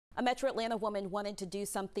A Metro Atlanta woman wanted to do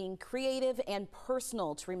something creative and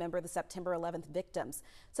personal to remember the September 11th victims.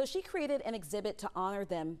 So she created an exhibit to honor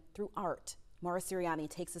them through art. Maura Sirianni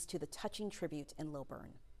takes us to the touching tribute in Lilburn.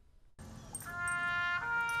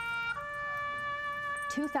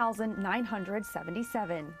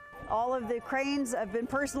 2,977. All of the cranes have been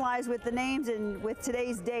personalized with the names and with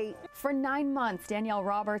today's date. For 9 months, Danielle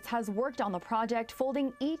Roberts has worked on the project,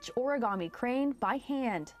 folding each origami crane by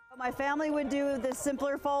hand. My family would do the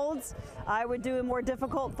simpler folds. I would do more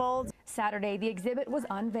difficult folds. Saturday, the exhibit was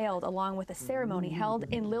unveiled along with a ceremony held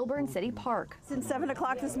in Lilburn City Park. Since 7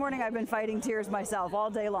 o'clock this morning, I've been fighting tears myself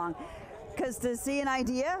all day long. Because to see an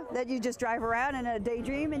idea that you just drive around in a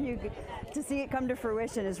daydream and to see it come to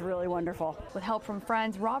fruition is really wonderful. With help from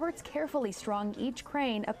friends, Roberts carefully strung each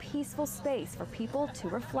crane a peaceful space for people to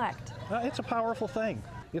reflect. It's a powerful thing.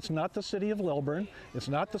 It's not the city of Lilburn. It's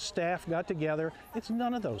not the staff got together. It's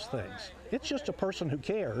none of those things. It's just a person who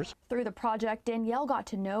cares. Through the project, Danielle got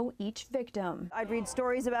to know each victim. I'd read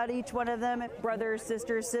stories about each one of them, brothers,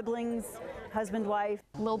 sisters, siblings, husband, wife.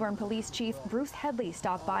 Lilburn Police Chief Bruce Headley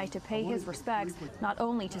stopped by to pay his respects, not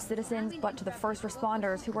only to citizens, but to the first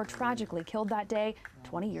responders who were tragically killed that day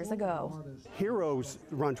 20 years ago. Heroes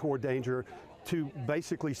run toward danger to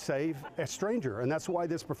basically save a stranger, and that's why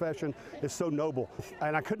this profession is so noble.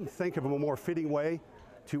 And I couldn't think of a more fitting way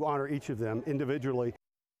to honor each of them individually.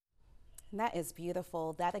 And that is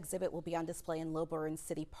beautiful. That exhibit will be on display in Lilburn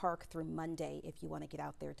City Park through Monday if you want to get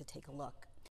out there to take a look.